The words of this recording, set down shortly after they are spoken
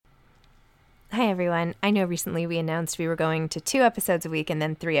Hi, everyone. I know recently we announced we were going to 2 episodes a week and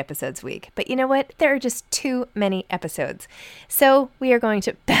then 3 episodes a week. But you know what? There are just too many episodes. So we are going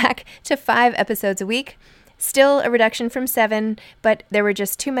back to 5 episodes a week. Still a reduction from 7, but there were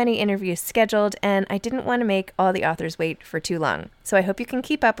just too many interviews scheduled, and I didn't want to make all the authors wait for too long. So I hope you can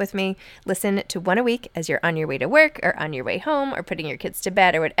keep up with me. Listen to 1 a week as you're on your way to work or on your way home or putting your kids to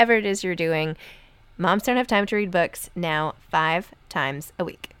bed or whatever it is you're doing. Moms Don't Have Time to Read Books, now 5 times a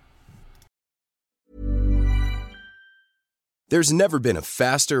week. There's never been a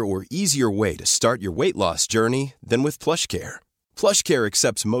faster or easier way to start your weight loss journey than with PlushCare. PlushCare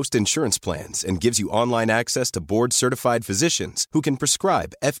accepts most insurance plans and gives you online access to board-certified physicians who can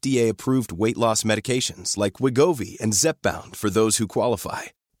prescribe FDA-approved weight loss medications like Wegovy and Zepbound for those who qualify.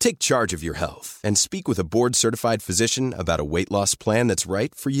 Take charge of your health and speak with a board-certified physician about a weight loss plan that's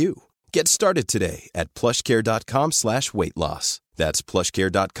right for you. Get started today at plushcare.com/weight loss. That's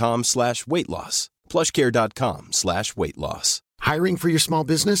plushcare.com/weight loss. plushcare.com/weight loss. Hiring for your small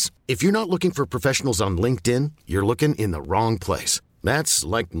business? If you're not looking for professionals on LinkedIn, you're looking in the wrong place. That's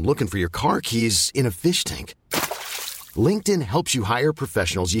like looking for your car keys in a fish tank. LinkedIn helps you hire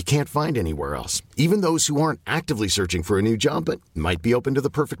professionals you can't find anywhere else, even those who aren't actively searching for a new job but might be open to the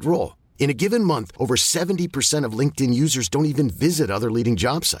perfect role. In a given month, over 70% of LinkedIn users don't even visit other leading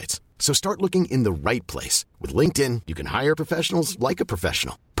job sites. So start looking in the right place. With LinkedIn, you can hire professionals like a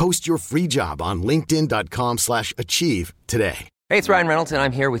professional. Post your free job on linkedin.com/achieve today. Hey, it's Ryan Reynolds, and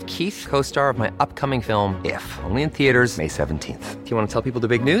I'm here with Keith, co-star of my upcoming film, If, only in theaters May 17th. Do you want to tell people the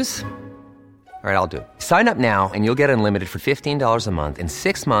big news? All right, I'll do it. Sign up now and you'll get unlimited for $15 a month and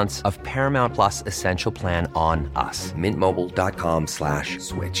 6 months of Paramount Plus Essential Plan on us.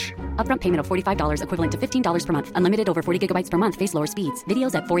 MintMobile.com/switch. Upfront payment of $45 equivalent to $15 per month. Unlimited over 40 gigabytes per month. Face lower speeds.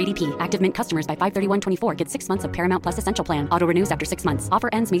 Videos at 480p. Active Mint customers by 531.24 get 6 months of Paramount Plus Essential Plan. Auto renews after 6 months. Offer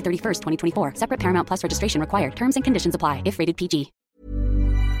ends May 31st, 2024. Separate Paramount Plus registration required. Terms and conditions apply if rated PG.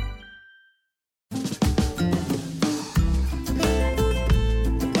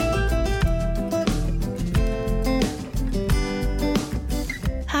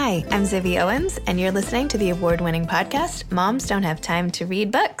 Hi, I'm Zibby Owens, and you're listening to the award-winning podcast, Moms Don't Have Time to Read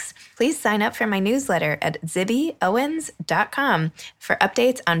Books. Please sign up for my newsletter at zibbyowens.com for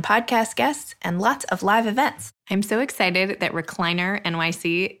updates on podcast guests and lots of live events. I'm so excited that Recliner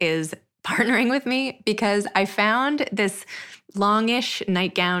NYC is partnering with me because I found this longish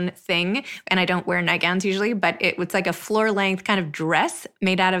nightgown thing, and I don't wear nightgowns usually, but it's like a floor-length kind of dress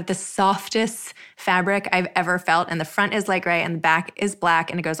made out of the softest fabric I've ever felt, and the front is light gray and the back is black,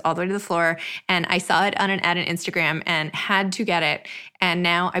 and it goes all the way to the floor, and I saw it on an ad on Instagram and had to get it, and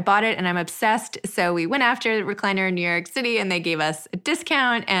now I bought it, and I'm obsessed, so we went after the Recliner in New York City, and they gave us a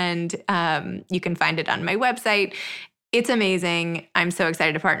discount, and you can find it on my website. It's amazing. I'm so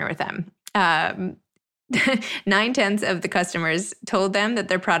excited to partner with them. 9/10 of the customers told them that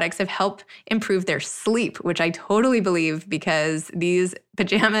their products have helped improve their sleep, which I totally believe because these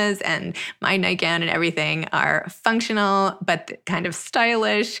pajamas and my nightgown and everything are functional, but kind of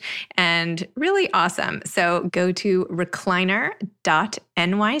stylish and really awesome. So go to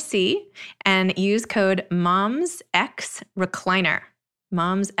recliner.nyc and use code MOMSXRecliner.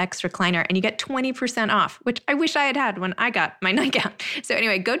 Mom's X Recliner, and you get 20% off, which I wish I had had when I got my nightgown. So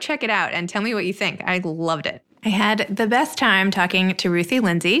anyway, go check it out and tell me what you think. I loved it. I had the best time talking to Ruthie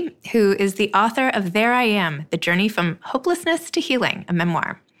Lindsay, who is the author of There I Am, The Journey from Hopelessness to Healing, a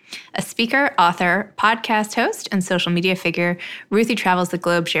memoir. A speaker, author, podcast host, and social media figure, Ruthie travels the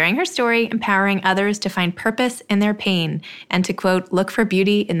globe sharing her story, empowering others to find purpose in their pain, and to, quote, look for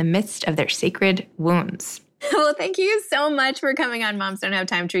beauty in the midst of their sacred wounds. Well, thank you so much for coming on Moms Don't Have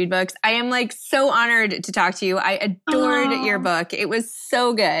Time to Read Books. I am so honored to talk to you. I adored your book. It was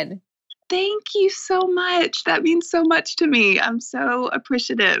so good. Thank you so much. That means so much to me. I'm so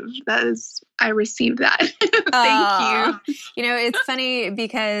appreciative. I received that. Thank you. You know, it's funny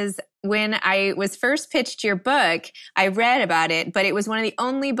because when I was first pitched your book, I read about it, but it was one of the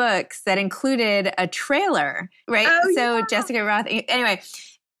only books that included a trailer, right? Oh, so yeah. Jessica Roth, anyway,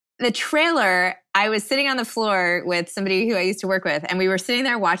 the trailer, I was sitting on the floor with somebody who I used to work with, and we were sitting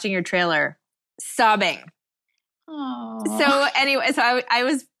there watching your trailer, sobbing. Aww. So anyway, I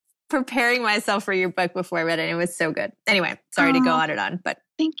was preparing myself for your book before I read it, and it was so good. Anyway, sorry to go on and on, but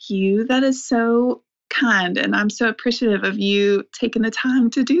thank you. That is so kind, and I'm so appreciative of you taking the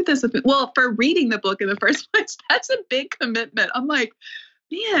time to do this with me. Well, for reading the book in the first place, that's a big commitment. I'm like,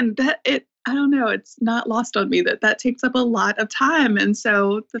 man, I don't know, it's not lost on me that takes up a lot of time. And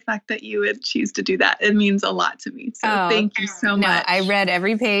so the fact that you would choose to do that, it means a lot to me. So thank you so much. I read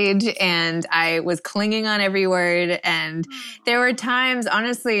every page and I was clinging on every word. And there were times,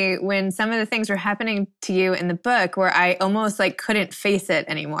 honestly, when some of the things were happening to you in the book where I almost like couldn't face it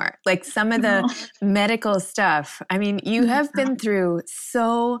anymore. Like some of the medical stuff. I mean, you have been through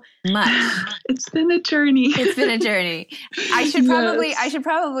so much. It's been a journey. I should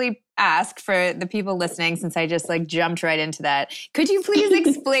probably ask for the people listening, since I just like jumped right into that. Could you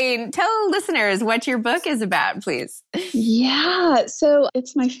please tell listeners what your book is about, please? Yeah. So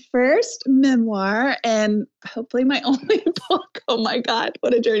it's my first memoir and hopefully my only book. Oh my God,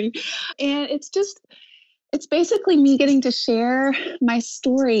 what a journey. And it's basically me getting to share my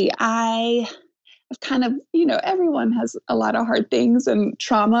story. I've kind of, everyone has a lot of hard things and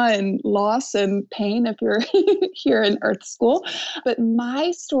trauma and loss and pain if you're here in Earth School. But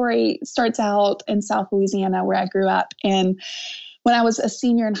my story starts out in South Louisiana, where I grew up. And when I was a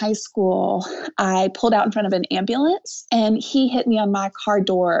senior in high school, I pulled out in front of an ambulance and he hit me on my car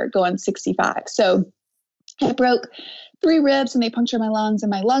door going 65. So I broke 3 ribs and they punctured my lungs and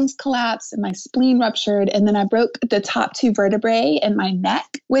my lungs collapsed and my spleen ruptured. And then I broke the top 2 vertebrae in my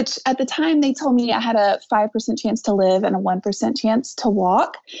neck, which at the time they told me I had a 5% chance to live and a 1% chance to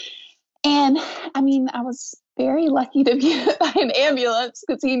walk. And I mean, I was very lucky to be hit by an ambulance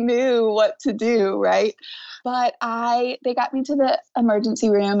because he knew what to do, right? But they got me to the emergency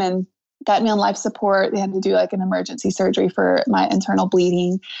room and got me on life support. They had to do like an emergency surgery for my internal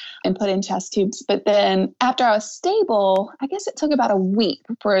bleeding and put in chest tubes. But then after I was stable, I guess it took about a week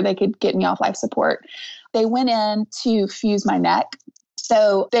before they could get me off life support. They went in to fuse my neck.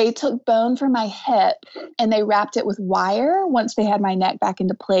 So they took bone from my hip and they wrapped it with wire once they had my neck back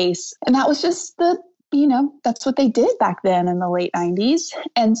into place. And that was just that's what they did back then in the late 90s.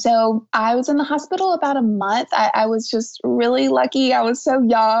 And so I was in the hospital about a month. I was just really lucky. I was so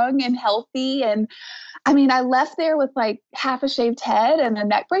young and healthy. And I mean, I left there with like half a shaved head and a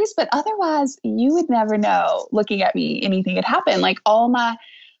neck brace, but otherwise you would never know looking at me anything had happened. Like all my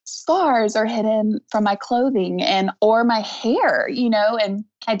scars are hidden from my clothing or my hair, and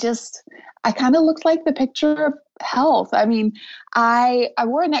I kind of looked like the picture of health. I mean, I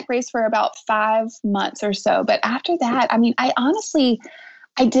wore a neck brace for about 5 months or so, but after that, I mean, I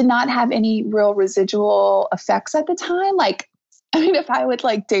did not have any real residual effects at the time. Like, I mean, if I would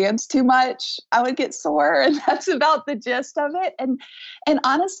like dance too much, I would get sore, and that's about the gist of it. And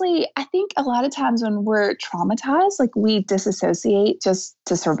honestly, I think a lot of times when we're traumatized, like we disassociate just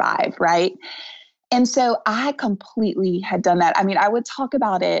to survive, right? And so I completely had done that. I mean, I would talk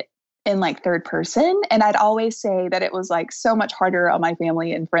about it in like third person, and I'd always say that it was like so much harder on my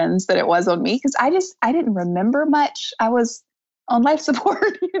family and friends than it was on me, because I didn't remember much. I was on life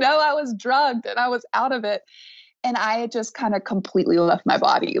support, I was drugged and I was out of it. And I had just kind of completely left my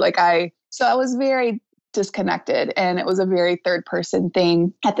body. So I was very disconnected, and it was a very third person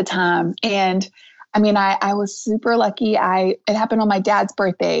thing at the time. And I mean, I was super lucky. It happened on my dad's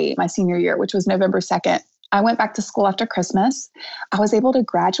birthday, my senior year, which was November 2nd. I went back to school after Christmas. I was able to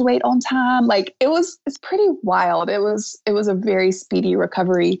graduate on time. Like it's pretty wild. It was a very speedy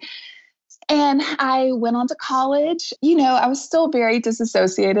recovery. And I went on to college. I was still very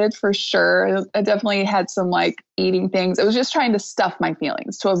disassociated for sure. I definitely had some like eating things. I was just trying to stuff my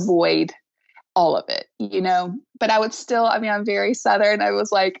feelings to avoid all of it, but I would still, I mean, I'm very Southern. I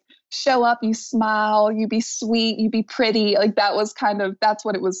was like, show up, you smile, you be sweet, you be pretty. Like that's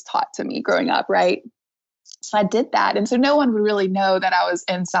what it was taught to me growing up. Right. So I did that. And so no one would really know that I was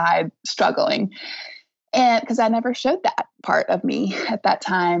inside struggling. And because I never showed that part of me at that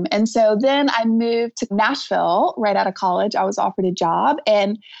time. And so then I moved to Nashville right out of college. I was offered a job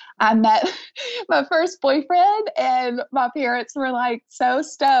and I met my first boyfriend, and my parents were like so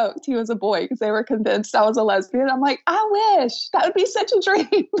stoked he was a boy because they were convinced I was a lesbian. I'm like, I wish that would be such a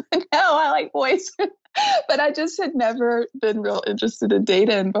dream. But no, I like boys. But I just had never been real interested in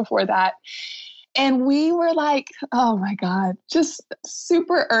dating before that. And we were like, oh my God, just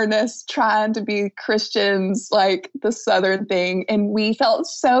super earnest, trying to be Christians, like the Southern thing. And we felt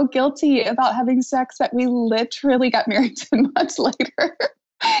so guilty about having sex that we literally got married 10 months later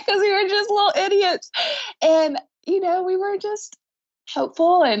because we were just little idiots. And, we were just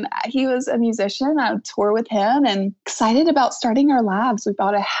hopeful. And he was a musician. I would tour with him and excited about starting our lives. We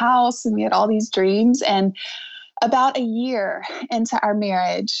bought a house and we had all these dreams. And about a year into our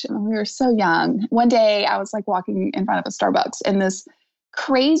marriage, we were so young. One day I was like walking in front of a Starbucks and this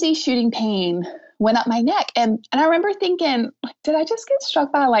crazy shooting pain went up my neck. And I remember thinking, did I just get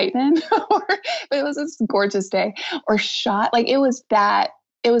struck by lightning? But it was this gorgeous day, or shot. Like it was that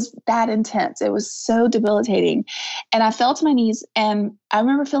it was that intense. It was so debilitating. And I fell to my knees and I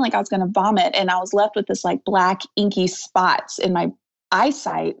remember feeling like I was going to vomit, and I was left with this like black inky spots in my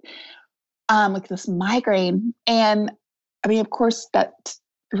eyesight, like this migraine. And I mean, of course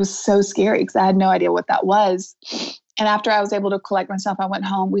it was so scary because I had no idea what that was. And after I was able to collect myself, I went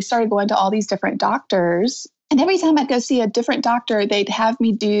home. We started going to all these different doctors. And every time I'd go see a different doctor, they'd have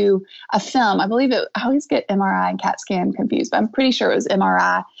me do a film. I always get MRI and CAT scan confused, but I'm pretty sure it was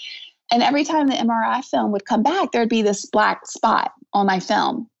MRI. And every time the MRI film would come back, there'd be this black spot on my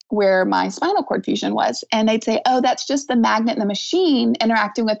film where my spinal cord fusion was. And they'd say, oh, that's just the magnet in the machine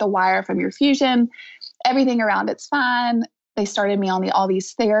interacting with the wire from your fusion. Everything around it's fine. They started me on all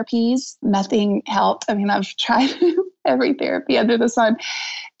these therapies. Nothing helped. I mean, I've tried every therapy under the sun.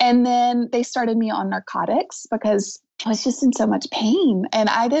 And then they started me on narcotics because I was just in so much pain and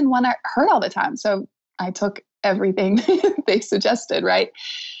I didn't want to hurt all the time. So I took everything they suggested, right?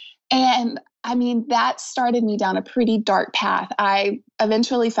 And I mean, that started me down a pretty dark path. I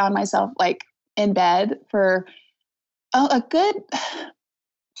eventually found myself like in bed for a good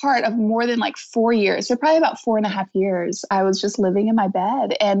part of more than like 4 years. So probably about 4.5 years, I was just living in my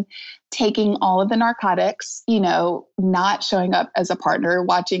bed and taking all of the narcotics, not showing up as a partner,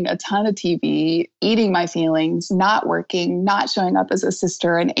 watching a ton of TV, eating my feelings, not working, not showing up as a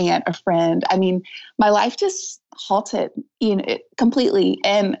sister, an aunt, a friend. I mean, my life just halted, completely.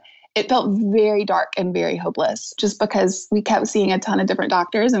 And it felt very dark and very hopeless just because we kept seeing a ton of different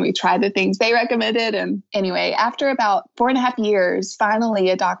doctors and we tried the things they recommended. And anyway, after about 4.5 years, finally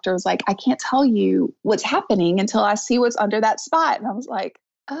a doctor was like, I can't tell you what's happening until I see what's under that spot. And I was like,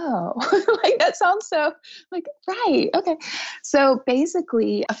 oh, like that sounds so like, right. Okay. So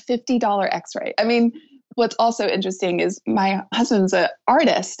basically a $50 x-ray. I mean, what's also interesting is my husband's an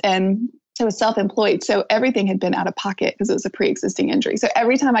artist and I was self-employed. So everything had been out of pocket because it was a pre-existing injury. So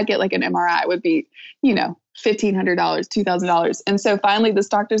every time I get like an MRI, it would be, $1,500, $2,000. And so finally this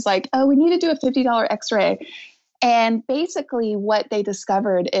doctor's like, oh, we need to do a $50 x-ray. And basically what they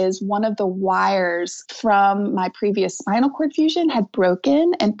discovered is one of the wires from my previous spinal cord fusion had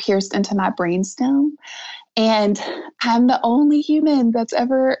broken and pierced into my brainstem. And I'm the only human that's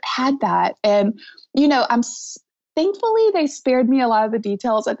ever had that. And, thankfully, they spared me a lot of the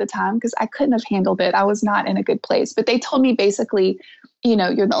details at the time because I couldn't have handled it. I was not in a good place. But they told me basically, you're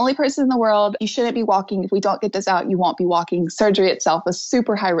the only person in the world. You shouldn't be walking. If we don't get this out, you won't be walking. Surgery itself was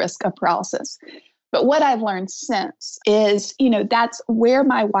super high risk of paralysis. But what I've learned since is, that's where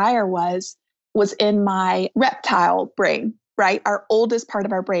my wire was in my reptile brain, right? Our oldest part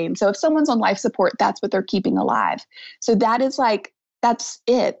of our brain. So if someone's on life support, that's what they're keeping alive. So that is like, that's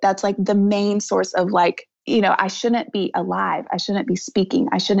it. That's like the main source of like, I shouldn't be alive. I shouldn't be speaking.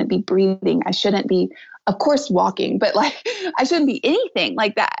 I shouldn't be breathing. I shouldn't be, of course, walking, but like, I shouldn't be anything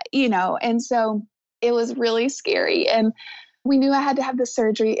like that, And so it was really scary. And we knew I had to have the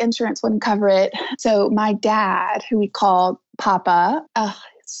surgery. Insurance wouldn't cover it. So my dad, who we called Papa,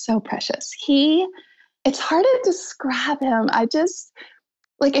 so precious. It's hard to describe him.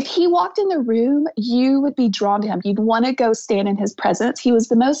 Like if he walked in the room, you would be drawn to him. You'd want to go stand in his presence. He was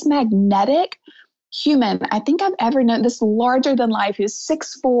the most magnetic human I think I've ever known. This larger than life. He was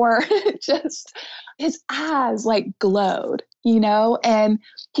 6'4", just his eyes like glowed, and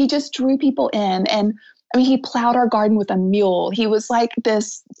he just drew people in. And I mean, he plowed our garden with a mule. He was like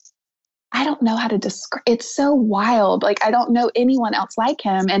this, I don't know how to describe. It's so wild. Like I don't know anyone else like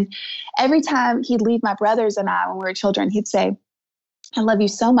him. And every time he'd leave my brothers and I when we were children, he'd say, I love you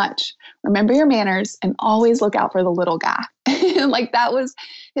so much. Remember your manners and always look out for the little guy. Like that was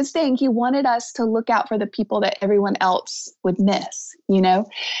his thing. He wanted us to look out for the people that everyone else would miss,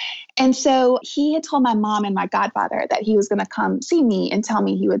 And so he had told my mom and my godfather that he was going to come see me and tell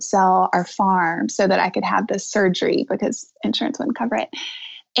me he would sell our farm so that I could have this surgery because insurance wouldn't cover it.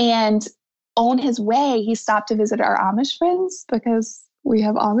 And on his way, he stopped to visit our Amish friends because we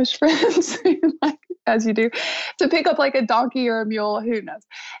have Amish friends, like, as you do, to pick up like a donkey or a mule, who knows.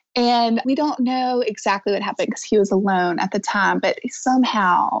 And we don't know exactly what happened because he was alone at the time, but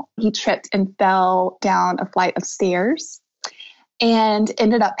somehow he tripped and fell down a flight of stairs and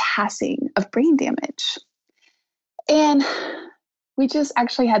ended up passing of brain damage. And we just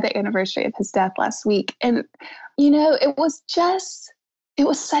actually had the anniversary of his death last week. And, it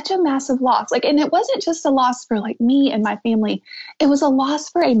was such a massive loss. Like, and it wasn't just a loss for like me and my family. It was a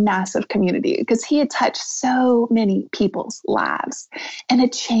loss for a massive community because he had touched so many people's lives and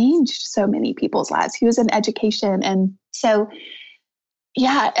had changed so many people's lives. He was in education. And so,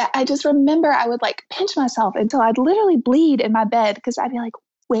 yeah, I just remember I would like pinch myself until I'd literally bleed in my bed because I'd be like,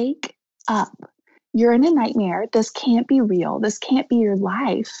 wake up. you're in a nightmare. This can't be real. This can't be your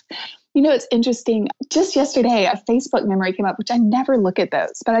life. You know, it's interesting. Just yesterday, a Facebook memory came up, which I never look at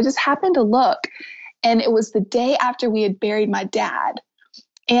those, but I just happened to look. And it was the day after we had buried my dad.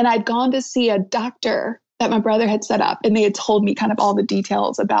 And I'd gone to see a doctor that my brother had set up. And they had told me kind of all the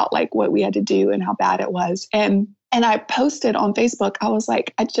details about like what we had to do and how bad it was. And I posted on Facebook, I was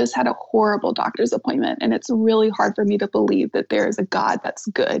like, I just had a horrible doctor's appointment. And it's really hard for me to believe that there is a God that's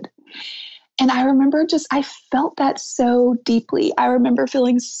good. And I remember I felt that so deeply. I remember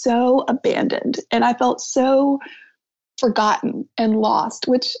feeling so abandoned and I felt so forgotten and lost,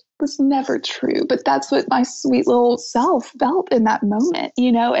 which was never true. But that's what my sweet little self felt in that moment,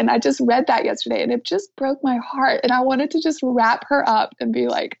 you know? And I just read that yesterday and it just broke my heart. And I wanted to just wrap her up and be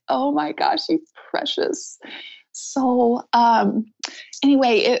like, oh my gosh, you precious soul.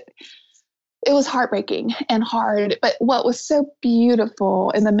 Anyway, it was heartbreaking and hard. But what was so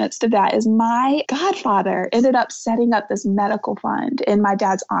beautiful in the midst of that is my godfather ended up setting up this medical fund in my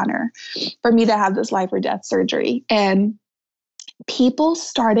dad's honor for me to have this life or death surgery. And people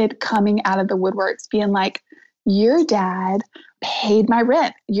started coming out of the woodworks being like, your dad paid my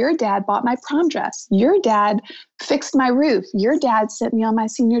rent. Your dad bought my prom dress. Your dad fixed my roof. Your dad sent me on my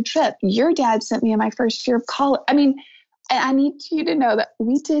senior trip. Your dad sent me in my first year of college. I mean, I need you to know that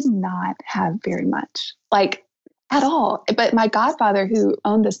we did not have very much, like at all. But my godfather who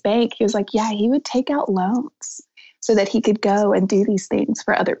owned this bank, he was like, yeah, he would take out loans so that he could go and do these things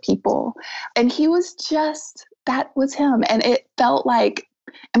for other people. And he was just, that was him. And it felt like,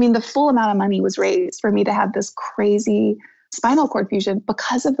 I mean, the full amount of money was raised for me to have this crazy spinal cord fusion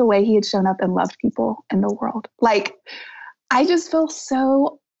because of the way he had shown up and loved people in the world. Like, I just feel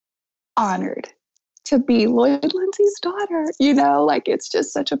so honored to be Lloyd Lindsay's daughter, you know, like it's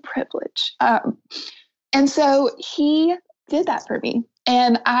just such a privilege. And so he did that for me.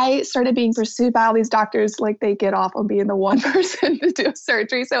 And I started being pursued by all these doctors, like they get off on being the one person to do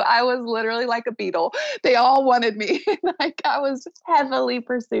surgery. So I was literally like a beetle. They all wanted me. Like I was heavily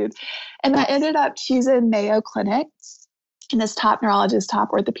pursued. And I ended up choosing Mayo Clinic. And this top neurologist, top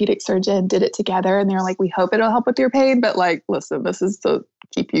orthopedic surgeon did it together. And they're like, we hope it'll help with your pain. But like, listen, this is to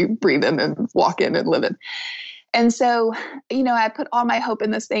keep you breathing and walking and living. And so, you know, I put all my hope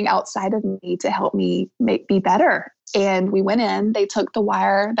in this thing outside of me to help me be better. And we went in, they took the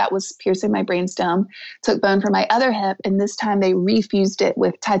wire that was piercing my brainstem, took bone from my other hip. And this time they refused it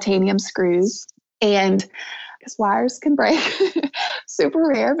with titanium screws. And because wires can break, super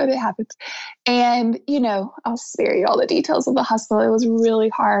rare, but it happens. And, you know, I'll spare you all the details of the hospital. It was really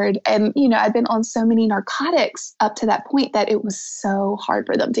hard. And, you know, I'd been on so many narcotics up to that point that it was so hard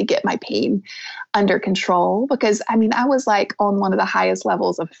for them to get my pain under control. Because, I mean, I was like on one of the highest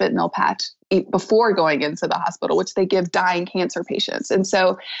levels of fentanyl patch before going into the hospital, which they give dying cancer patients. And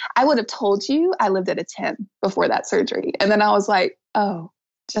so I would have told you I lived at a 10 before that surgery. And then I was like, oh,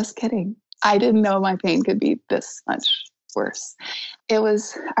 just kidding. I didn't know my pain could be this much worse. I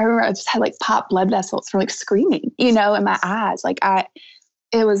remember I just had like popped blood vessels from like screaming, you know, in my eyes.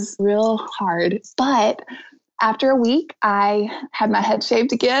 It was real hard. But after a week, I had my head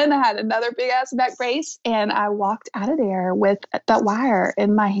shaved again. I had another big ass neck brace and I walked out of there with that wire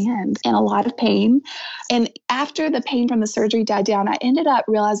in my hand and a lot of pain. And after the pain from the surgery died down, I ended up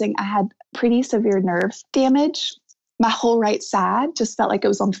realizing I had pretty severe nerve damage. My whole right side just felt like it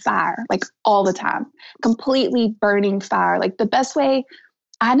was on fire, like all the time, completely burning fire. Like the best way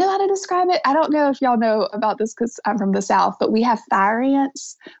I know how to describe it, I don't know if y'all know about this because I'm from the South, but we have fire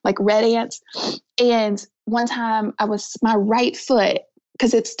ants, like red ants. And one time my right foot,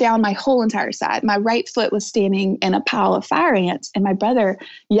 because it's down my whole entire side, my right foot was standing in a pile of fire ants. And my brother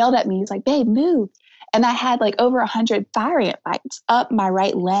yelled at me. He's like, babe, move. And I had like over 100 fire ant bites up my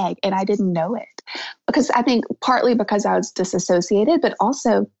right leg and I didn't know it. Because I think partly because I was disassociated, but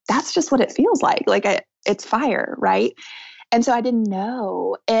also that's just what it feels like. Like it's fire, right? And so I didn't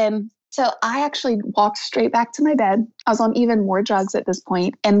know. And so I actually walked straight back to my bed. I was on even more drugs at this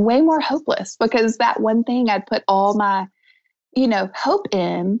point and way more hopeless because that one thing I'd put all my, you know, hope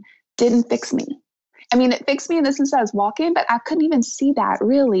in didn't fix me. I mean, it fixed me in the sense that I was walking, but I couldn't even see that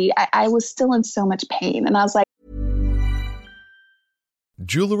really. I was still in so much pain. And I was like,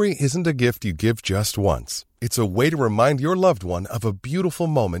 Jewelry isn't a gift you give just once. It's a way to remind your loved one of a beautiful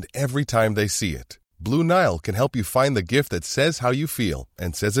moment every time they see it. Blue Nile can help you find the gift that says how you feel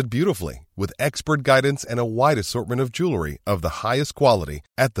and says it beautifully with expert guidance and a wide assortment of jewelry of the highest quality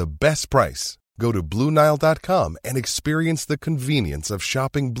at the best price. Go to BlueNile.com and experience the convenience of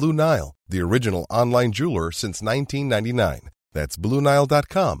shopping Blue Nile, the original online jeweler since 1999. That's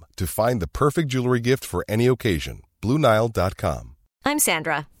BlueNile.com to find the perfect jewelry gift for any occasion. BlueNile.com. I'm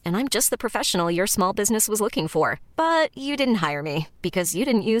Sandra, and I'm just the professional your small business was looking for. But you didn't hire me because you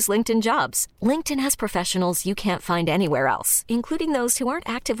didn't use LinkedIn Jobs. LinkedIn has professionals you can't find anywhere else, including those who aren't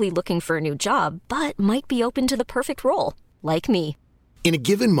actively looking for a new job, but might be open to the perfect role, like me. In a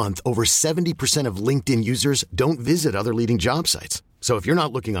given month, over 70% of LinkedIn users don't visit other leading job sites. So if you're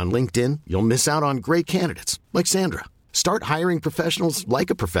not looking on LinkedIn, you'll miss out on great candidates like Sandra. Start hiring professionals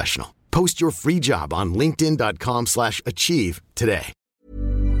like a professional. Post your free job on linkedin.com/achieve today.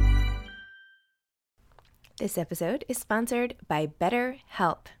 This episode is sponsored by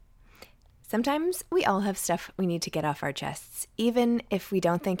BetterHelp. Sometimes we all have stuff we need to get off our chests. Even if we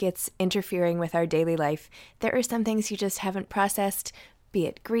don't think it's interfering with our daily life, there are some things you just haven't processed, be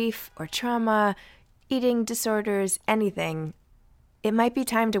it grief or trauma, eating disorders, anything. It might be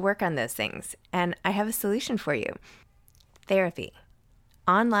time to work on those things, and I have a solution for you. Therapy.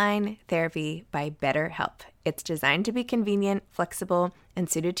 Online therapy by BetterHelp. It's designed to be convenient, flexible, and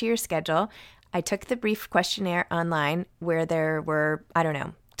suited to your schedule. I took the brief questionnaire online where there were,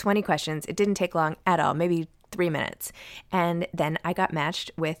 20 questions. It didn't take long at all, maybe 3 minutes. And then I got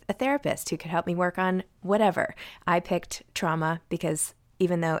matched with a therapist who could help me work on whatever. I picked trauma because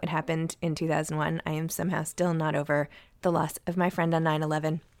even though it happened in 2001, I am somehow still not over the loss of my friend on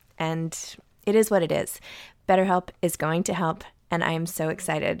 9/11. And it is what it is. BetterHelp is going to help. And I am so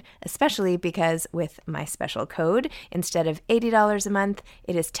excited, especially because with my special code, instead of $80 a month,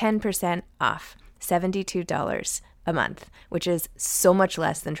 it is 10% off, $72 a month, which is so much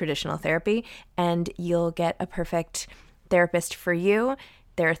less than traditional therapy. And you'll get a perfect therapist for you.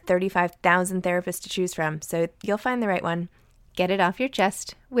 There are 35,000 therapists to choose from, so you'll find the right one. Get it off your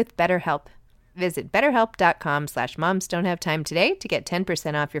chest with BetterHelp. Visit betterhelp.com/momsdon'thavetime today to get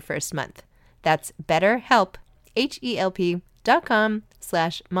 10% off your first month. That's BetterHelp,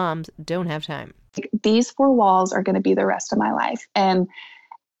 HELP.com/momsdon'thavetime. These four walls are going to be the rest of my life. And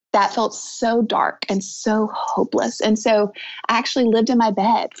that felt so dark and so hopeless. And so I actually lived in my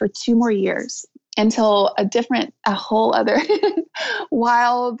bed for 2 more years until a whole other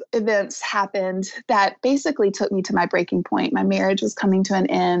wild events happened that basically took me to my breaking point. My marriage was coming to an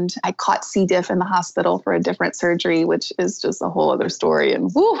end. I caught C. diff in the hospital for a different surgery, which is just a whole other story.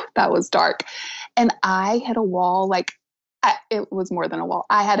 And whew, that was dark. And I hit a wall, it was more than a wall.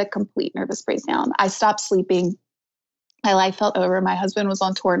 I had a complete nervous breakdown. I stopped sleeping. My life felt over. My husband was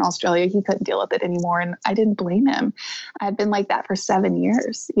on tour in Australia. He couldn't deal with it anymore. And I didn't blame him. I'd been like that for 7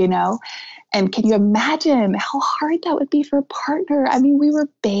 years, And can you imagine how hard that would be for a partner? I mean, we were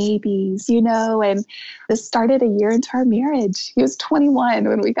babies, and this started a year into our marriage. He was 21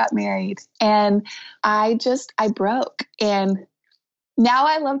 when we got married. And I broke. And now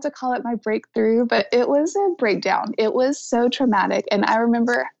I love to call it my breakthrough, but it was a breakdown. It was so traumatic. And I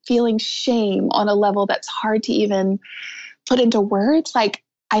remember feeling shame on a level that's hard to even put into words. I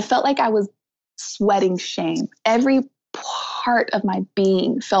felt like I was sweating shame. Every part of my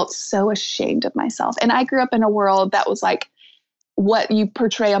being felt so ashamed of myself. And I grew up in a world that was like, what you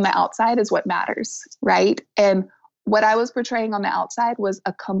portray on the outside is what matters, right? And what I was portraying on the outside was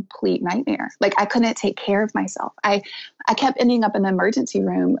a complete nightmare. I couldn't take care of myself. I kept ending up in the emergency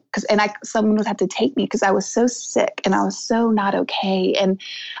room someone would have to take me because I was so sick and I was so not okay. And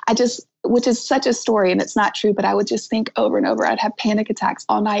which is such a story and it's not true, but I would just think over and over. I'd have panic attacks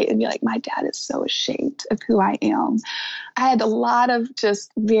all night and be like, my dad is so ashamed of who I am. I had a lot of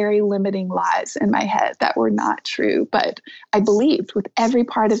just very limiting lies in my head that were not true, but I believed with every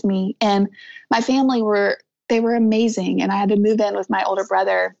part of me. And my family they were amazing. And I had to move in with my older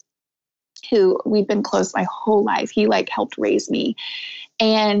brother, who we've been close my whole life. He helped raise me.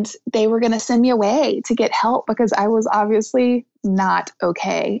 And they were going to send me away to get help because I was obviously not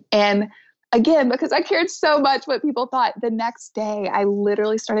okay. And again, because I cared so much what people thought, the next day I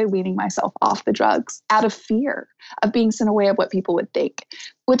literally started weaning myself off the drugs out of fear of being sent away of what people would think,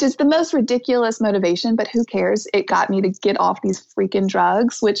 which is the most ridiculous motivation, but who cares? It got me to get off these freaking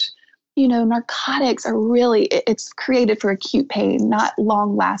drugs, which narcotics are really, it's created for acute pain, not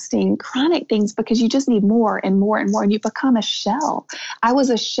long lasting chronic things, because you just need more and more and more. And you become a shell. I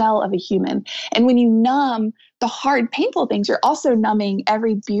was a shell of a human. And when you numb the hard, painful things, you're also numbing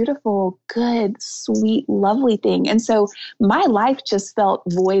every beautiful, good, sweet, lovely thing. And so my life just felt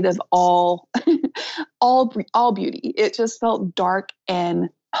void of all beauty. It just felt dark and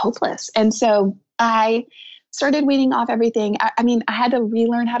hopeless. And so I started weaning off everything. I had to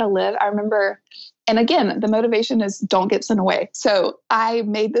relearn how to live. I remember, and again, the motivation is don't get sent away. So I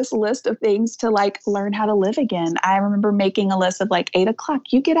made this list of things to learn how to live again. I remember making a list of 8 o'clock,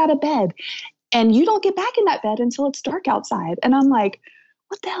 you get out of bed and you don't get back in that bed until it's dark outside. And I'm like,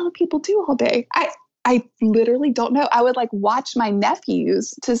 what the hell do people do all day? I literally don't know. I would like watch my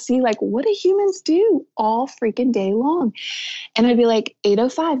nephews to see like, what do humans do all freaking day long? And I'd be like,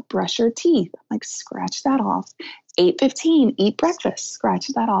 8:05, brush your teeth. I'm like, scratch that off. 8:15, eat breakfast, scratch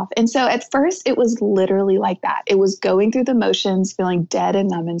that off. And so at first it was literally like that. It was going through the motions, feeling dead and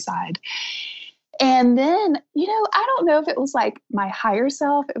numb inside. And then, I don't know if it was like my higher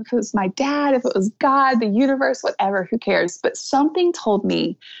self, if it was my dad, if it was God, the universe, whatever, who cares? But something told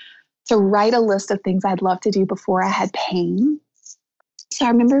me to write a list of things I'd love to do before I had pain. So I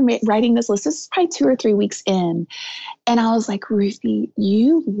remember writing this list. This is probably 2 or 3 weeks in. And I was like, Ruthie,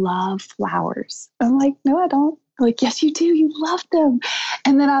 you love flowers. I'm like, no, I don't. I'm like, yes, you do. You love them.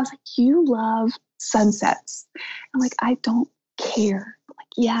 And then I was like, you love sunsets. I'm like, I don't care. I'm like,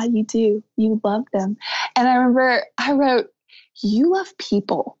 yeah, you do. You love them. And I remember I wrote, you love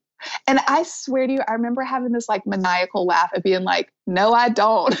people. And I swear to you, I remember having this like maniacal laugh at being like, no, I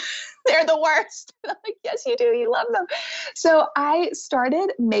don't. They're the worst. And I'm like, yes, you do. You love them. So I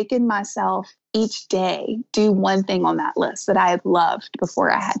started making myself each day do one thing on that list that I had loved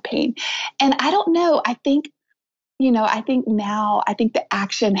before I had pain. And I don't know. I think the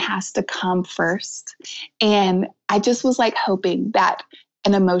action has to come first. And I just was like hoping that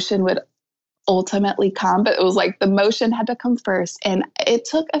an emotion would ultimately come, but it was like the motion had to come first. And it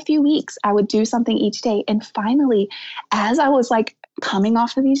took a few weeks. I would do something each day. And finally, as I was like coming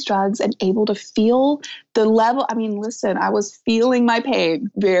off of these drugs and able to feel the level, I mean, listen, I was feeling my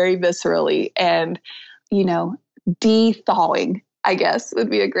pain very viscerally and, de-thawing, I guess would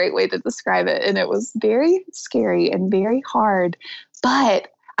be a great way to describe it. And it was very scary and very hard, but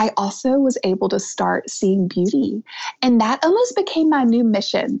I also was able to start seeing beauty. And that almost became my new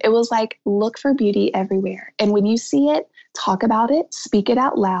mission. It was like, look for beauty everywhere. And when you see it, talk about it, speak it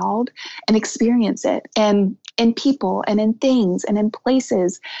out loud, and experience it. And in people and in things and in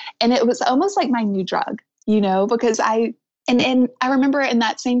places. And it was almost like my new drug, because I remember in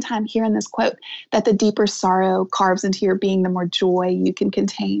that same time hearing this quote that the deeper sorrow carves into your being, the more joy you can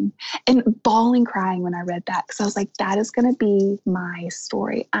contain, and bawling, crying when I read that. Because I was like, that is going to be my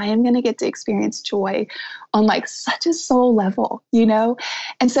story. I am going to get to experience joy on like such a soul level,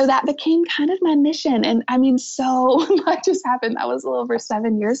 And so that became kind of my mission. And I mean, so much has happened. That was a little over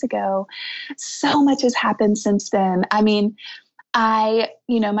 7 years ago. So much has happened since then. I mean,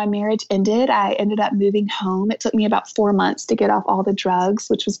 my marriage ended. I ended up moving home. It took me about 4 months to get off all the drugs,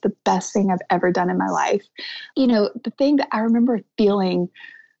 which was the best thing I've ever done in my life. The thing that I remember feeling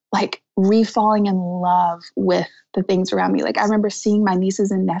like re-falling in love with the things around me. Like I remember seeing my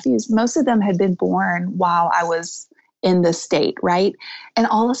nieces and nephews. Most of them had been born while I was in this state, right? And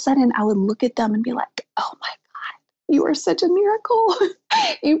all of a sudden I would look at them and be like, oh my God, you are such a miracle.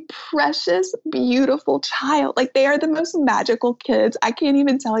 You precious, beautiful child. Like they are the most magical kids. I can't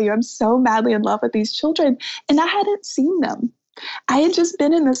even tell you. I'm so madly in love with these children. And I hadn't seen them. I had just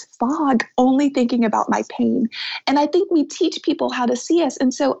been in this fog, only thinking about my pain. And I think we teach people how to see us.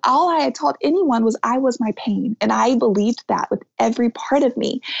 And so all I had taught anyone was I was my pain. And I believed that with every part of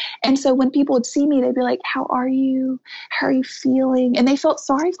me. And so when people would see me, they'd be like, how are you? How are you feeling? And they felt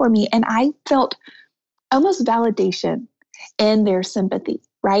sorry for me. And I felt almost validation in their sympathy,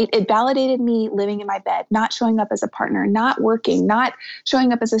 right? It validated me living in my bed, not showing up as a partner, not working, not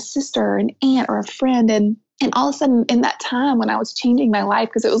showing up as a sister or an aunt or a friend. And all of a sudden in that time when I was changing my life,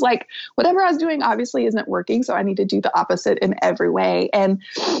 because it was like, whatever I was doing obviously isn't working. So I need to do the opposite in every way. And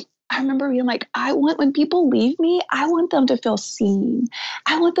I remember being like, when people leave me, I want them to feel seen.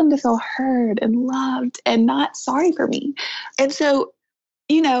 I want them to feel heard and loved and not sorry for me. And so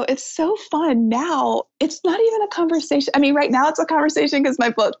it's so fun now. It's not even a conversation. I mean, right now it's a conversation because my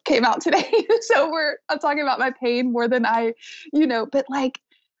book came out today. So I'm talking about my pain more than but like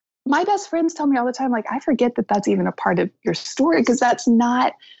my best friends tell me all the time, like, I forget that that's even a part of your story because that's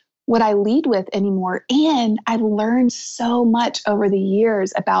not what I lead with anymore. And I've learned so much over the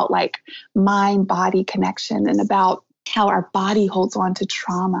years about like mind-body connection and about how our body holds on to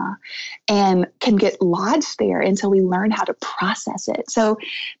trauma and can get lodged there until we learn how to process it. So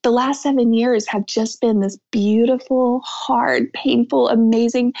the last 7 years have just been this beautiful, hard, painful,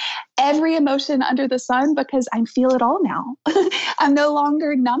 amazing, every emotion under the sun because I feel it all now. I'm no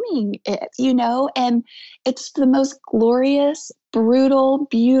longer numbing it, and it's the most glorious, brutal,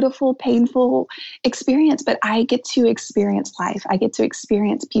 beautiful, painful experience, but I get to experience life. I get to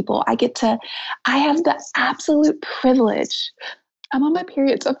experience people. I have the absolute privilege. I'm on my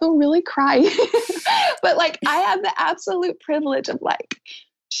period, so I feel really cry. But like, I have the absolute privilege of like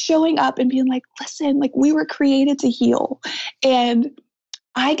showing up and being like, listen, like we were created to heal. And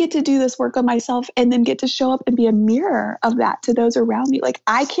I get to do this work on myself and then get to show up and be a mirror of that to those around me. Like,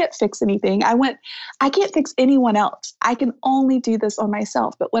 I can't fix anything. I can't fix anyone else. I can only do this on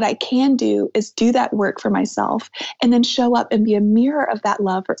myself. But what I can do is do that work for myself and then show up and be a mirror of that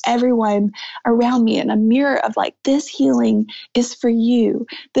love for everyone around me, and a mirror of like, this healing is for you.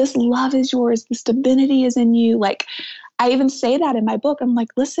 This love is yours. This divinity is in you. Like, I even say that in my book. I'm like,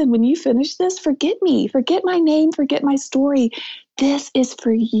 listen, when you finish this, forget me, forget my name, forget my story. This is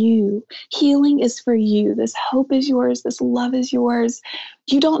for you. Healing is for you. This hope is yours. This love is yours.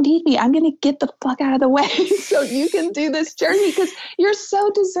 You don't need me. I'm going to get the fuck out of the way so you can do this journey, because you're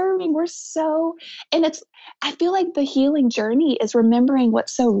so deserving. I feel like the healing journey is remembering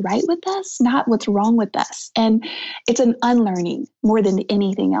what's so right with us, not what's wrong with us. And it's an unlearning more than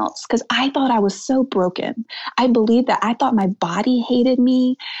anything else, because I thought I was so broken. I believed that. I thought my body hated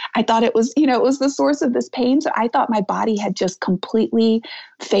me. I thought it was, it was the source of this pain. So I thought my body had just completely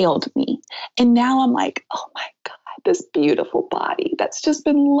failed me. And now I'm like, oh my God, this beautiful body that's just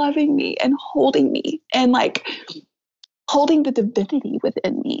been loving me and holding me and like holding the divinity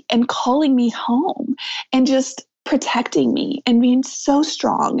within me and calling me home and just protecting me and being so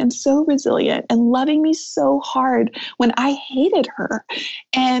strong and so resilient and loving me so hard when I hated her.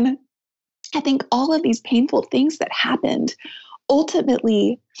 And I think all of these painful things that happened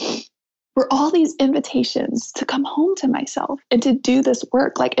ultimately were all these invitations to come home to myself and to do this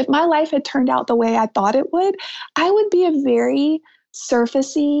work. Like, if my life had turned out the way I thought it would, I would be a very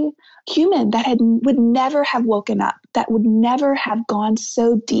surfacey human that would never have woken up, that would never have gone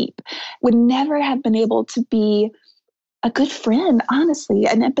so deep, would never have been able to be a good friend, honestly,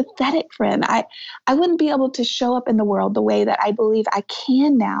 an empathetic friend. I wouldn't be able to show up in the world the way that I believe I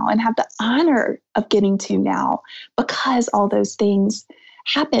can now and have the honor of getting to now, because all those things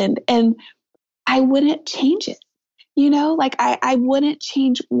happened. And I wouldn't change it. Like I wouldn't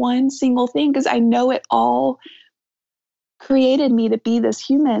change one single thing, because I know it all created me to be this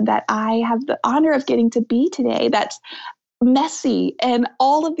human that I have the honor of getting to be today. That's messy and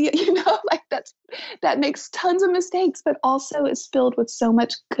all of the, that makes tons of mistakes, but also is filled with so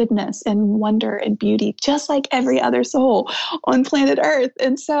much goodness and wonder and beauty, just like every other soul on planet Earth.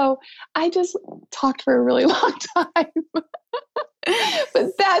 And so I just talked for a really long time,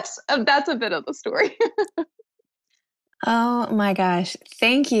 but that's a bit of the story. Oh my gosh.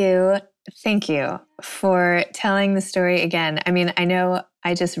 Thank you. Thank you for telling the story again. I mean, I know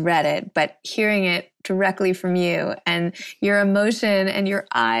I just read it, but hearing it directly from you and your emotion and your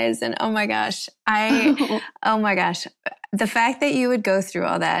eyes, and oh my gosh, oh my gosh, the fact that you would go through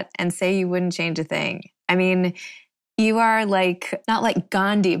all that and say you wouldn't change a thing. I mean, you are like, not like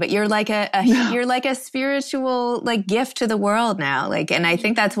Gandhi, but you're like you're like a spiritual like gift to the world now. Like, and I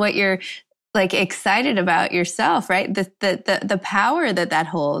think that's what you're like excited about yourself, right? The power that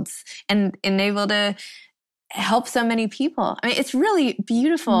holds and able to help so many people. I mean, it's really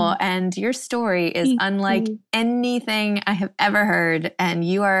beautiful. And your story is unlike anything I have ever heard. And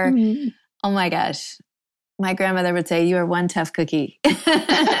you are, oh my gosh, my grandmother would say you are one tough cookie.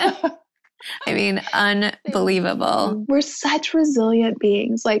 I mean, unbelievable. We're such resilient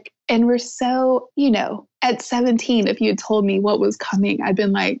beings. Like, and we're so, at 17, if you had told me what was coming, I'd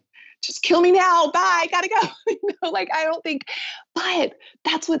been like, just kill me now. Bye. Gotta go. I don't think, but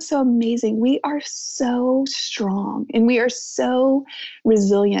that's what's so amazing. We are so strong and we are so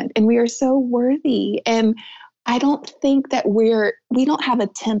resilient and we are so worthy. And I don't think that we don't have a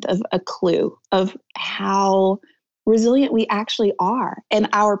tenth of a clue of how resilient we actually are and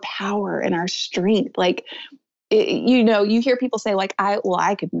our power and our strength. Like, you hear people say like,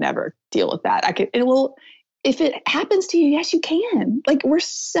 I could never deal with that. If it happens to you, yes, you can. Like,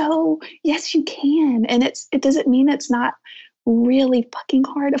 yes, you can. And it doesn't mean it's not really fucking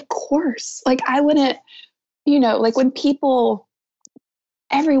hard. Of course. Like, I wouldn't, like when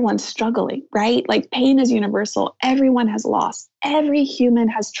everyone's struggling, right? Like, pain is universal. Everyone has loss. Every human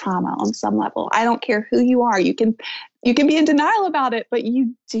has trauma on some level. I don't care who you are. You can be in denial about it, but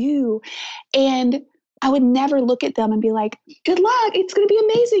you do. And I would never look at them and be like, good luck. It's going to be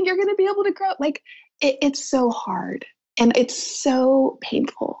amazing. You're going to be able to grow. Like, it's so hard and it's so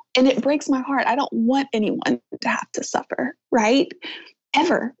painful and it breaks my heart. I don't want anyone to have to suffer, right?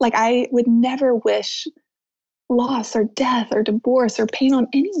 Ever. Like, I would never wish loss or death or divorce or pain on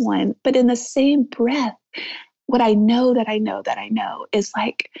anyone. But in the same breath, what I know is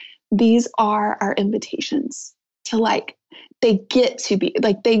like, these are our invitations to like, they get to be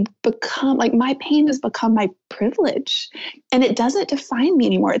like, they become like, my pain has become my privilege and it doesn't define me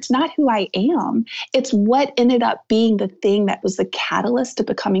anymore. It's not who I am. It's what ended up being the thing that was the catalyst to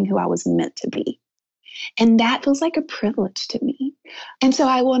becoming who I was meant to be. And that feels like a privilege to me. And so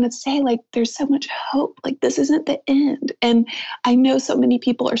I want to say, like, there's so much hope. Like, this isn't the end. And I know so many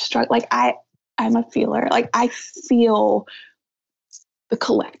people are struggling. Like, I'm a feeler. Like, I feel the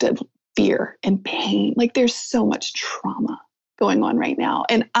collective fear and pain. Like, there's so much trauma going on right now.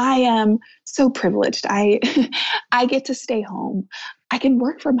 And I am so privileged. I get to stay home. I can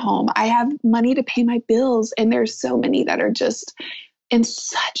work from home. I have money to pay my bills. And there's so many that are just in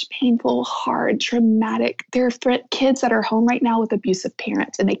such painful, hard, traumatic. There are kids that are home right now with abusive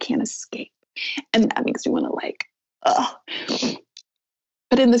parents and they can't escape. And that makes me want to like, ugh.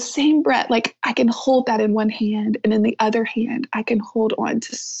 But in the same breath, like I can hold that in one hand and in the other hand, I can hold on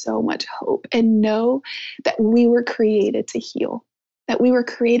to so much hope and know that we were created to heal, that we were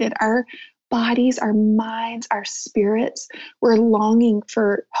created, our bodies, our minds, our spirits were longing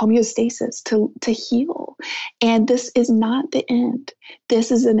for homeostasis, to heal. And this is not the end.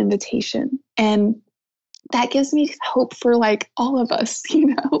 This is an invitation. And that gives me hope for like all of us, you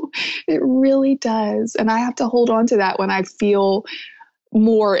know, it really does. And I have to hold on to that when I feel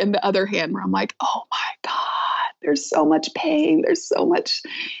more in the other hand where I'm like, oh my God, there's so much pain. There's so much,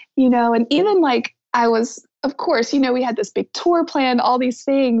 you know, and even like of course, you know, we had this big tour planned, all these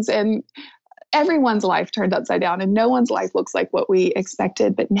things, and everyone's life turned upside down and no one's life looks like what we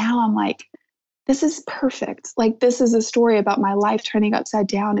expected. But now I'm like, this is perfect. Like, this is a story about my life turning upside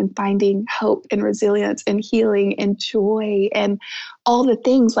down and finding hope and resilience and healing and joy and all the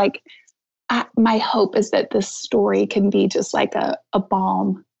things. Like, my hope is that this story can be just like a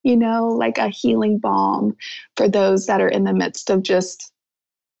balm, you know, like a healing balm for those that are in the midst of just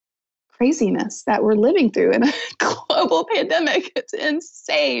craziness that we're living through in a global pandemic. It's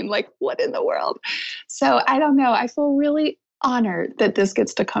insane. Like, what in the world? So I don't know. I feel really honored that this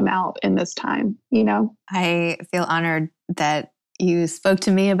gets to come out in this time, you know? I feel honored that you spoke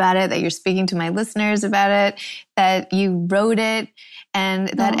to me about it, that you're speaking to my listeners about it, that you wrote it, and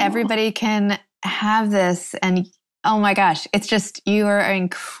that everybody can have this. And oh my gosh, it's just, you are an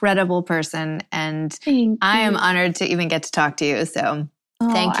incredible person. And I am honored to even get to talk to you. So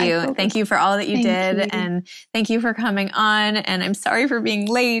thank you. Thank you for all that you did. And thank you for coming on. And I'm sorry for being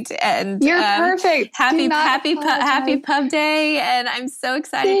late. And you're perfect. Happy pub day. And I'm so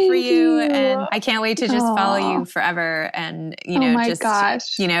excited for you. And I can't wait to just follow you forever. And, you know,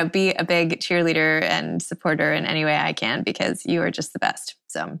 you know, be a big cheerleader and supporter in any way I can, because you are just the best.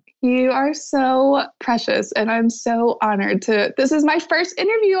 So you are so precious, and I'm so honored this is my first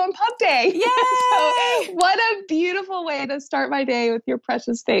interview on Pub Day. Yay! So what a beautiful way to start my day with your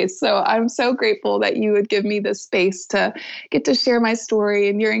precious face. So I'm so grateful that you would give me this space to get to share my story,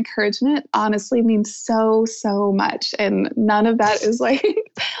 and your encouragement honestly means so, so much. And none of that is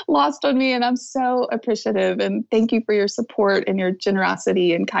like lost on me. And I'm so appreciative, and thank you for your support and your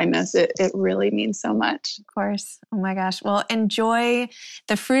generosity and kindness. It really means so much. Of course. Oh my gosh. Well, enjoy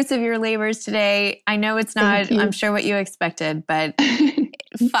the fruits of your labors today. I know it's not, I'm sure, what you expected, but I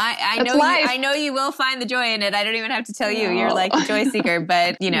know you will find the joy in it. I don't even have to tell you. You're like a joy seeker,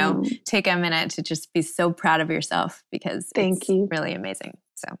 but you know, take a minute to just be so proud of yourself, because it's really amazing.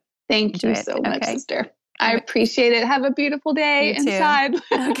 So thank you so much, sister. I appreciate it. Have a beautiful day inside.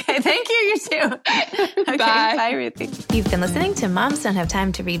 Okay, thank you. You too. Okay, bye, Ruthie. You've been listening to Moms Don't Have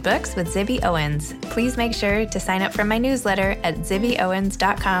Time to Read Books with Zibby Owens. Please make sure to sign up for my newsletter at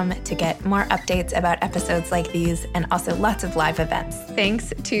zibbyowens.com to get more updates about episodes like these, and also lots of live events.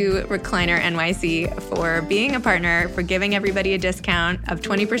 Thanks to Recliner NYC for being a partner, for giving everybody a discount of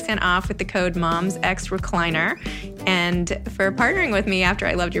 20% off with the code MomsXRecliner, and for partnering with me after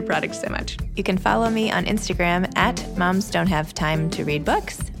I loved your product so much. You can follow me on Instagram at Moms Don't Have Time to Read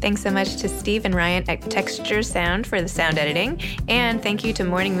Books. Thanks so much to Steve and Ryan at Texture Sound for the sound editing. And thank you to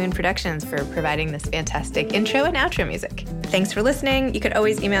Morning Moon Productions for providing this fantastic intro and outro music. Thanks for listening. You could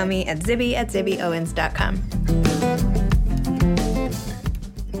always email me at zibby@zibbyowens.com.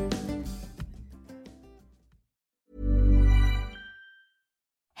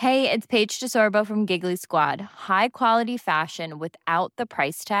 Hey, it's Paige DeSorbo from Giggly Squad. High quality fashion without the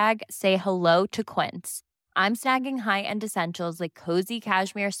price tag. Say hello to Quince. I'm snagging high-end essentials like cozy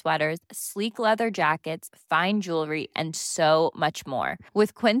cashmere sweaters, sleek leather jackets, fine jewelry, and so much more.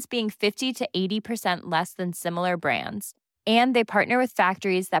 With Quince being 50 to 80% less than similar brands. And they partner with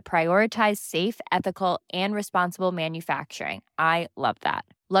factories that prioritize safe, ethical, and responsible manufacturing. I love that.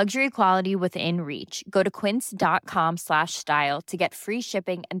 Luxury quality within reach. Go to quince.com/style to get free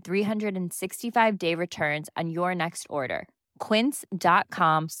shipping and 365-day returns on your next order.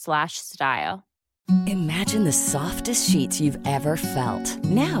 Quince.com/style. Imagine the softest sheets you've ever felt.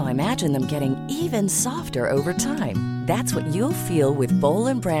 Now imagine them getting even softer over time. That's what you'll feel with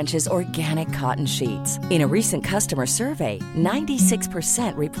Boll & Branch's organic cotton sheets. In a recent customer survey,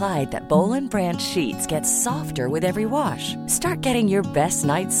 96% replied that Boll & Branch sheets get softer with every wash. Start getting your best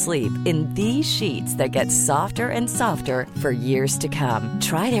night's sleep in these sheets that get softer and softer for years to come.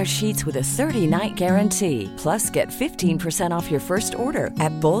 Try their sheets with a 30-night guarantee. Plus, get 15% off your first order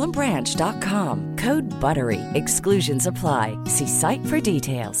at bollandbranch.com. Code BUTTERY. Exclusions apply. See site for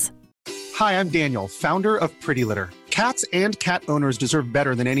details. Hi, I'm Daniel, founder of Pretty Litter. Cats and cat owners deserve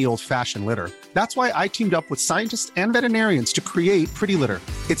better than any old-fashioned litter. That's why I teamed up with scientists and veterinarians to create Pretty Litter.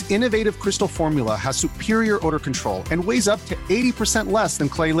 Its innovative crystal formula has superior odor control and weighs up to 80% less than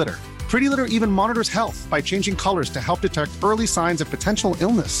clay litter. Pretty Litter even monitors health by changing colors to help detect early signs of potential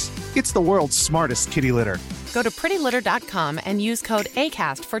illness. It's the world's smartest kitty litter. Go to prettylitter.com and use code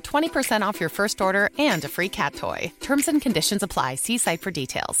ACAST for 20% off your first order and a free cat toy. Terms and conditions apply. See site for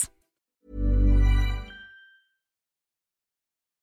details.